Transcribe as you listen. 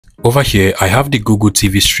Over here, I have the Google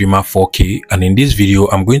TV Streamer 4K, and in this video,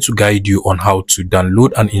 I'm going to guide you on how to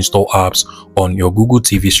download and install apps on your Google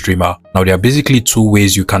TV Streamer. Now, there are basically two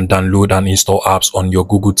ways you can download and install apps on your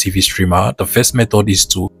Google TV Streamer. The first method is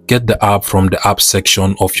to get the app from the app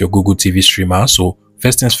section of your Google TV Streamer. So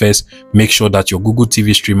first things first, make sure that your Google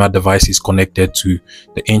TV Streamer device is connected to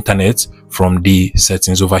the internet. From the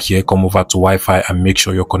settings over here, come over to Wi-Fi and make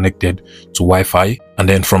sure you're connected to Wi-Fi. And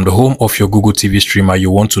then from the home of your Google TV Streamer, you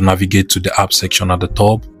want to navigate to the app section at the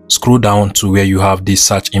top. Scroll down to where you have the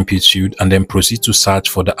search input field and then proceed to search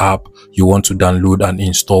for the app you want to download and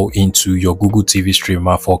install into your Google TV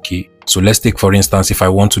Streamer 4K. So let's take, for instance, if I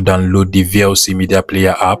want to download the VLC Media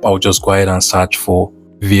Player app, I'll just go ahead and search for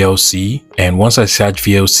VLC, and once I search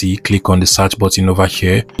VLC, click on the search button over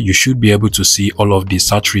here. You should be able to see all of the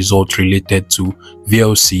search results related to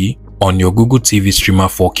VLC on your Google TV Streamer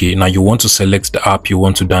 4K. Now you want to select the app you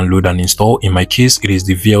want to download and install. In my case, it is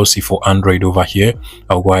the VLC for Android over here.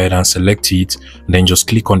 I'll go ahead and select it and then just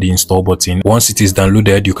click on the install button. Once it is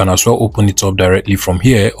downloaded, you can as well open it up directly from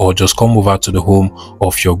here, or just come over to the home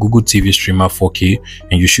of your Google TV Streamer 4K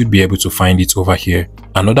and you should be able to find it over here.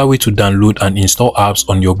 Another way to download and install apps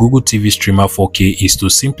on your Google TV Streamer 4K is to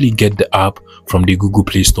simply get the app from the Google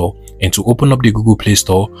Play Store. And to open up the Google Play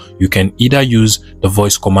Store, you can either use the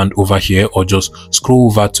voice command over here or just scroll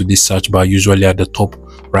over to this search bar, usually at the top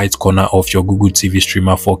right corner of your Google TV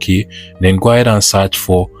Streamer 4K. Then go ahead and search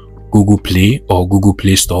for Google Play or Google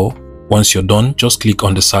Play Store. Once you're done, just click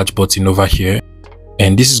on the search button over here.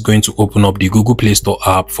 And this is going to open up the Google Play Store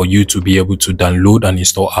app for you to be able to download and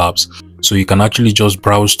install apps. So you can actually just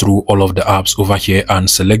browse through all of the apps over here and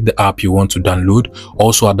select the app you want to download.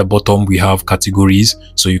 Also at the bottom, we have categories,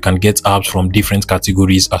 so you can get apps from different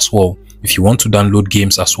categories as well. If you want to download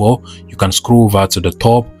games as well, you can scroll over to the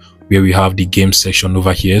top where we have the games section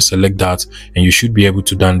over here. Select that and you should be able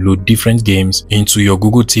to download different games into your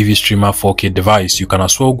Google TV Streamer 4K device. You can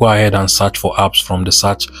as well go ahead and search for apps from the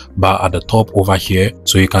search bar at the top over here.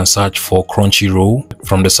 So you can search for Crunchyroll.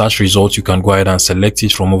 From the search results, you can go ahead and select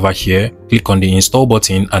it from over here. Click on the install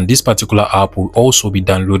button and this particular app will also be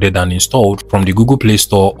downloaded and installed from the Google Play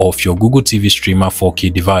Store of your Google TV Streamer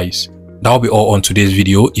 4K device. That'll be all on today's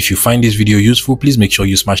video. If you find this video useful, please make sure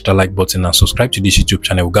you smash the like button and subscribe to this YouTube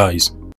channel, guys.